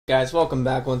Guys, welcome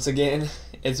back once again.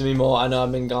 It's me, Mo. I know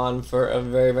I've been gone for a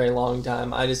very, very long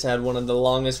time. I just had one of the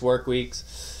longest work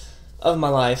weeks of my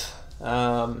life.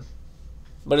 But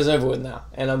it's over with now.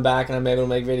 And I'm back and I'm able to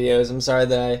make videos. I'm sorry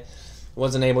that I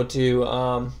wasn't able to.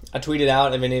 I tweeted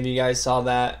out, if any of you guys saw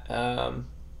that,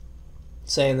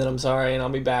 saying that I'm sorry and I'll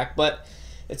be back. But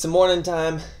it's the morning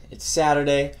time. It's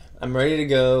Saturday. I'm ready to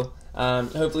go.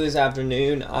 Hopefully this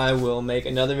afternoon I will make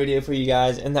another video for you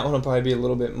guys, and that one will probably be a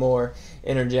little bit more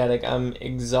energetic. I'm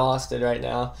exhausted right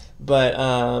now, but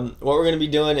what we're going to be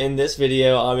doing in this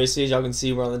video, obviously, as y'all can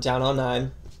see, we're on the Town Hall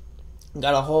 9.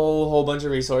 Got a whole bunch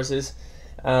of resources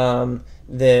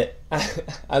that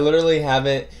I literally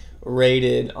haven't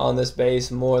rated on this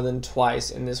base more than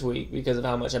twice in this week because of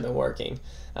how much I've been working.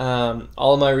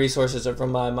 All of my resources are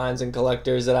from my mines and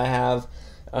collectors that I have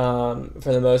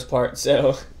for the most part,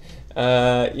 so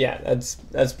yeah,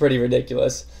 that's pretty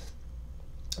ridiculous.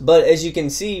 But as you can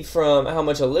see from how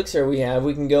much elixir we have,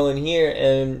 we can go in here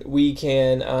and we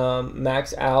can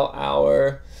max out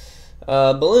our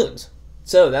balloons.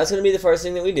 So that's going to be the first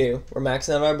thing that we do. We're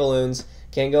maxing out our balloons.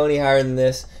 Can't go any higher than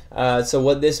this. So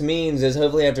what this means is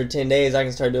hopefully after 10 days I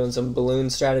can start doing some balloon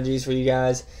strategies for you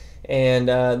guys, and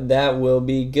that will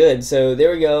be good. So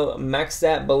there we go. Max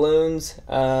that balloons.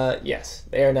 Yes,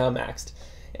 they are now maxed.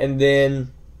 And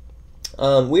then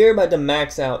we are about to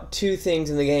max out two things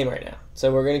in the game right now.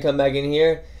 So we're going to come back in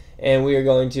here and we are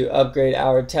going to upgrade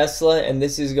our Tesla, and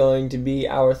this is going to be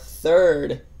our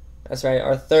third, that's right,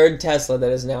 our third Tesla that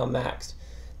is now maxed.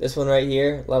 This one right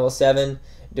here, level 7,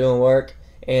 doing work,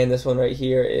 and this one right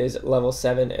here is level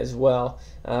 7 as well.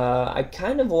 I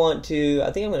kind of want to,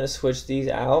 I think I'm going to switch these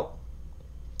out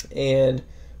and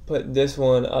put this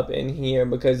one up in here,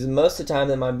 because most of the time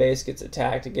that my base gets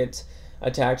attacked, it gets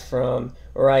attacked from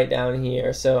right down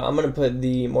here. So I'm going to put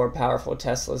the more powerful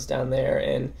Teslas down there,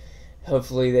 and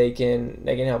hopefully they can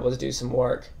help us do some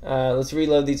work. Let's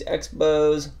reload these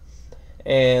Expos,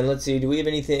 and let's see, do we have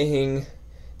anything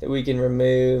that we can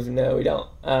remove? No, we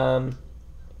don't.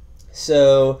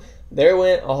 So there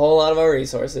went a whole lot of our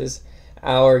resources.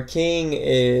 Our king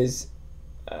is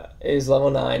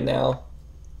level 9 now.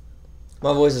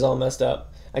 My voice is all messed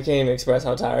up. I can't even express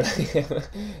how tired I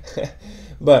am.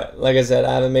 But like I said,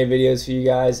 I haven't made videos for you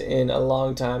guys in a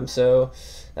long time, so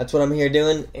that's what I'm here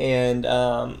doing. And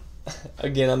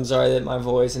again, I'm sorry that my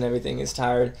voice and everything is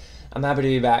tired. I'm happy to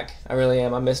be back. I really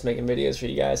am. I miss making videos for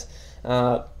you guys.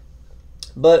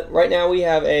 But right now we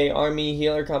have a army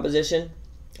healer composition.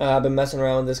 I've been messing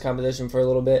around with this composition for a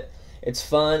little bit. It's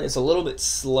fun. It's a little bit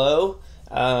slow.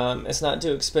 It's not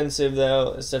too expensive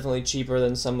though. It's definitely cheaper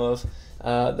than some of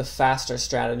the faster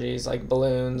strategies like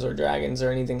balloons or dragons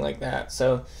or anything like that.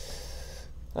 So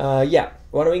yeah,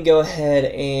 why don't we go ahead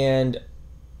and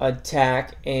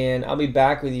attack, and I'll be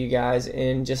back with you guys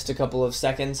in just a couple of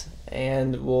seconds,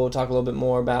 and we'll talk a little bit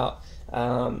more about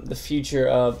the future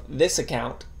of this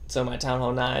account, so my Town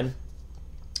Hall 9.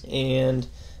 And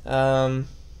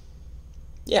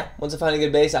yeah, once I find a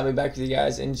good base, I'll be back with you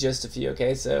guys in just a few,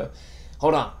 okay? So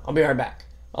hold on, I'll be right back.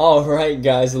 Alright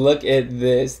guys, look at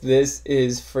this. This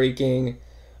is freaking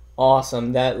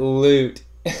awesome. That loot.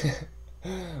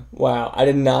 Wow, I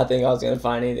did not think I was going to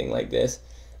find anything like this.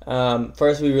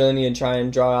 First we really need to try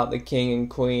and draw out the king and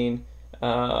queen.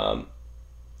 And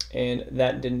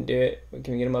that didn't do it.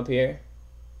 Can we get him up here?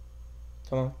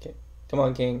 Come on, okay. Come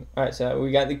on, king. Alright, so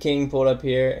we got the king pulled up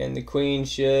here, and the queen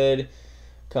should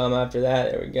come after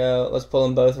that. There we go. Let's pull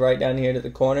them both right down here to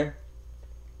the corner.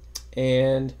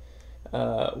 And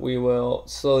we will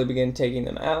slowly begin taking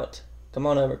them out. Come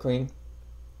on over, queen.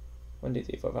 1, 2,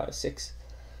 3, 4, 5, 6.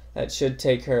 That should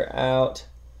take her out.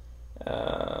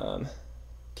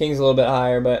 King's a little bit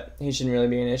higher, but he shouldn't really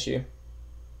be an issue.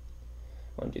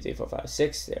 1, 2, 3, 4, 5,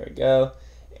 6. There we go.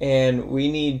 And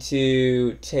we need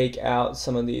to take out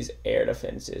some of these air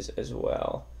defenses as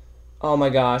well. Oh my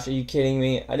gosh, are you kidding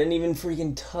me? I didn't even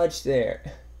freaking touch there.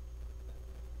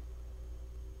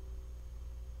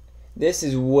 This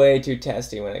is way too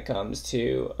testy when it comes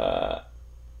to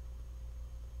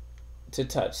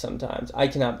touch sometimes. I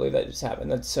cannot believe that just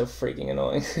happened. That's so freaking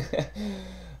annoying.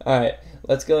 Alright,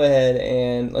 let's go ahead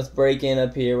and let's break in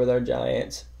up here with our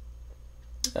giants.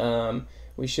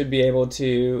 We should be able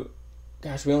to...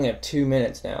 Gosh, we only have 2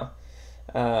 minutes now.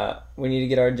 We need to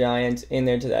get our giants in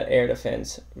there to that air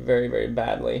defense very, very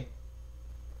badly.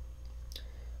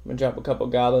 I'm going to drop a couple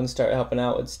goblins, start helping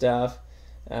out with stuff.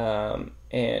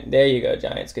 And there you go,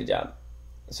 giants. Good job.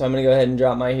 So I'm going to go ahead and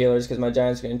drop my healers because my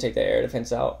giants are going to take that air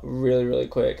defense out really, really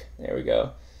quick. There we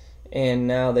go. And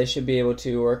now they should be able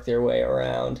to work their way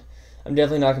around. I'm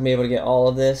definitely not going to be able to get all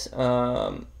of this.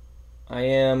 I'm I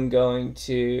am going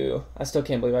to... I still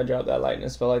can't believe I dropped that lightning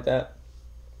spell like that.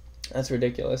 That's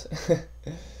ridiculous.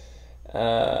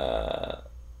 I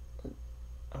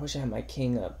wish I had my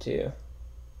king up too.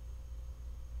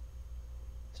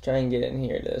 Let's try and get in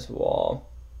here to this wall.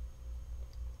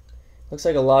 Looks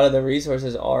like a lot of the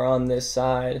resources are on this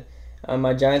side.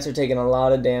 My giants are taking a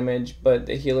lot of damage, but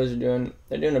the healers are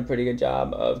doing a pretty good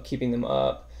job of keeping them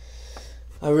up.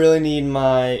 I really need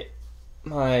my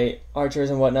archers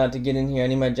and whatnot to get in here. I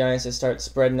need my giants to start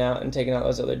spreading out and taking out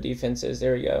those other defenses.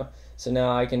 There we go. So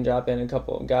now I can drop in a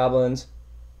couple of goblins,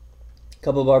 a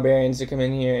couple of barbarians to come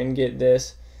in here and get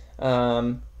this.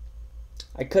 I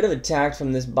could have attacked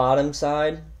from this bottom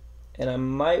side, and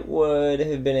I would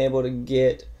have been able to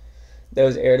get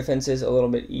those air defenses a little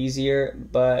bit easier,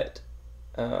 but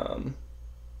I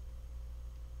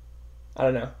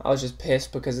don't know. I was just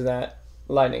pissed because of that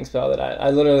lightning spell that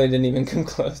I literally didn't even come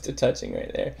close to touching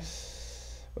right there,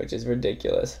 which is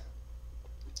ridiculous.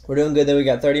 We're doing good though. We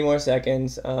got 30 more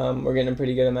seconds. We're getting a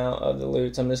pretty good amount of the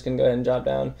loot, so I'm just going to go ahead and drop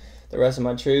down the rest of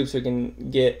my troops. We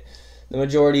can get the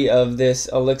majority of this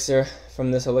elixir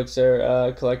from this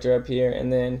elixir collector up here,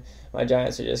 and then my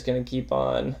giants are just going to keep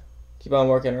on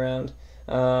working around.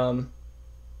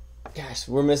 Gosh,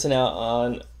 we're missing out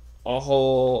on a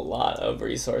whole lot of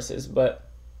resources, but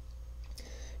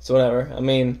it's whatever. I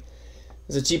mean,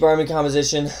 it's a cheap army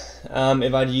composition. If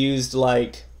I'd used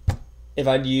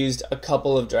a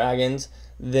couple of dragons,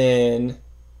 then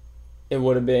I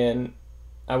would have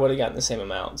gotten the same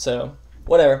amount. So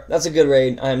whatever, that's a good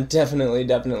raid. I'm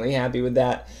definitely happy with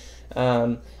that.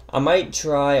 I might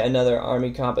try another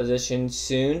army composition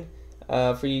soon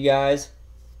for you guys,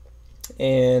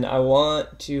 and I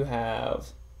want to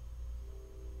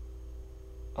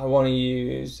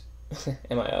use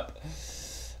am I up?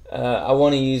 I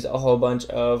want to use a whole bunch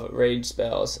of rage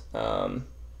spells.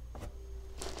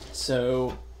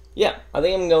 So yeah, I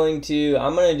think I'm gonna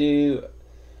do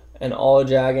an all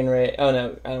dragon raid. Oh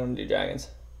no, I don't want to do dragons.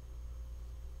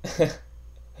 Maybe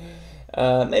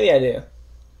I do.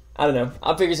 I don't know.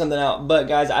 I'll figure something out. But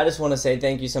guys, I just want to say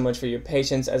thank you so much for your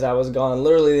patience as I was gone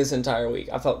literally this entire week.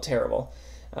 I felt terrible.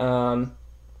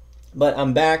 But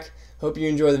I'm back. Hope you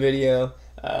enjoy the video.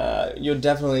 You'll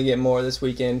definitely get more this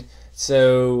weekend.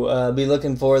 So be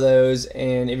looking for those.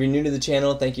 And if you're new to the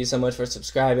channel, thank you so much for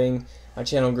subscribing. My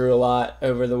channel grew a lot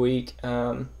over the week.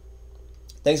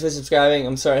 Thanks for subscribing.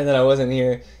 I'm sorry that I wasn't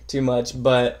here too much,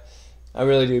 but I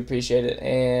really do appreciate it.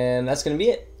 And that's going to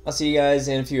be it. I'll see you guys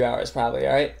in a few hours probably,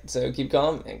 alright? So keep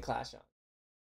calm and clash on.